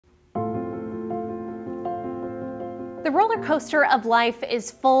The roller coaster of life is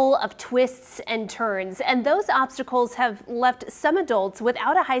full of twists and turns, and those obstacles have left some adults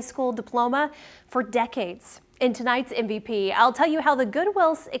without a high school diploma for decades. In tonight's MVP, I'll tell you how the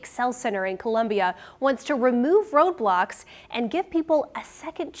Goodwill Excel Center in Columbia wants to remove roadblocks and give people a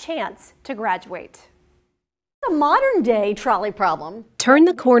second chance to graduate. A modern day trolley problem. Turn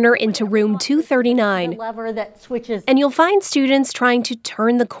the corner into room 239, Lever that switches, and you'll find students trying to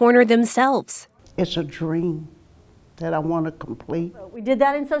turn the corner themselves. It's a dream that I want to complete. We did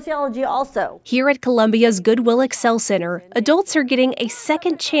that in sociology also. Here at Columbia's Goodwill Excel Center, adults are getting a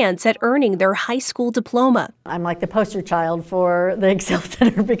second chance at earning their high school diploma. I'm like the poster child for the Excel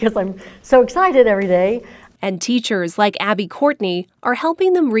Center because I'm so excited every day. And teachers like Abby Courtney are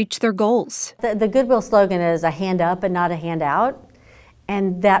helping them reach their goals. The Goodwill slogan is a hand up and not a hand out,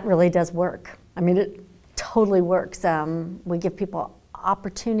 and that really does work. I mean, it totally works. We give people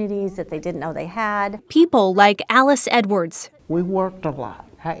opportunities that they didn't know they had. People like Alice Edwards, We worked a lot.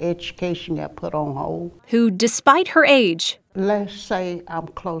 Our education got put on hold. who, despite her age, Let's say I'm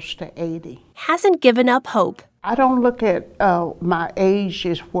close to 80. hasn't given up hope. I don't look at my age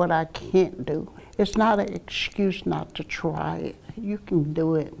as what I can't do. It's not an excuse not to try it. You can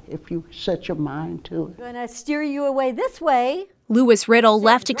do it if you set your mind to it. I'm going to steer you away this way. Lewis Riddle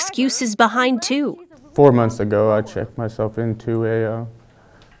left excuses behind too. 4 months ago, I checked myself into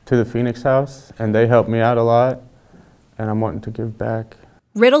to the Phoenix House, and they helped me out a lot, and I'm wanting to give back.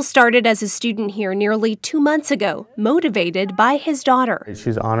 Riddle started as a student here nearly 2 months ago, motivated by his daughter.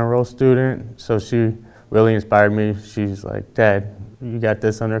 She's an honor roll student, so she really inspired me. She's like, "Dad, you got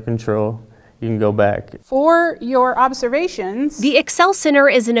this under control. You can go back." For your observations, The Excel Center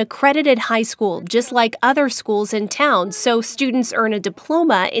is an accredited high school, just like other schools in town, so students earn a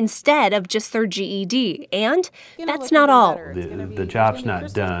diploma instead of just their GED. And that's not all. The job's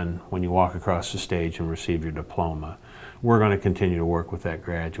not done when you walk across the stage and receive your diploma. We're going to continue to work with that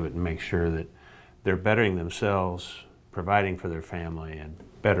graduate and make sure that they're bettering themselves, providing for their family, and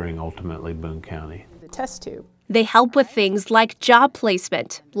bettering ultimately Boone County. the test tube. They help with things like job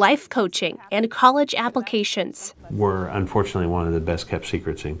placement, life coaching, and college applications. We're unfortunately one of the best kept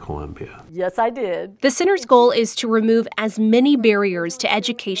secrets in Columbia. Yes, I did. The center's goal is to remove as many barriers to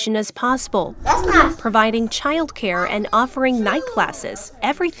education as possible, providing childcare and offering night classes.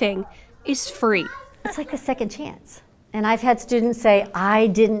 Everything is free. It's like a second chance. And I've had students say, I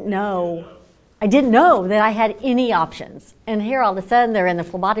didn't know that I had any options. And here all of a sudden they're in the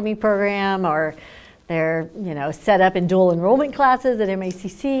phlebotomy program, or they're, set up in dual enrollment classes at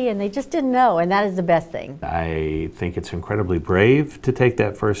MACC, and they just didn't know, and that is the best thing. I think it's incredibly brave to take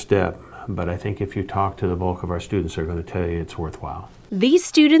that first step, but I think if you talk to the bulk of our students, they're going to tell you it's worthwhile. These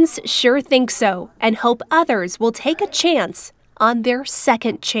students sure think so and hope others will take a chance on their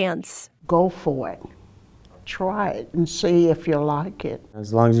second chance. Go for it. Try it and see if you like it.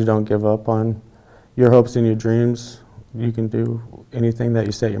 As long as you don't give up on your hopes and your dreams, you can do anything that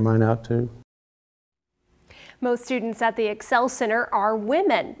you set your mind out to. Most students at the Excel Center are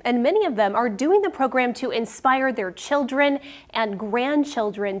women, and many of them are doing the program to inspire their children and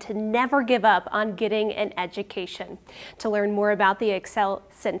grandchildren to never give up on getting an education. To learn more about the Excel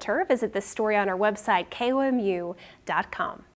Center, visit this story on our website, komu.com.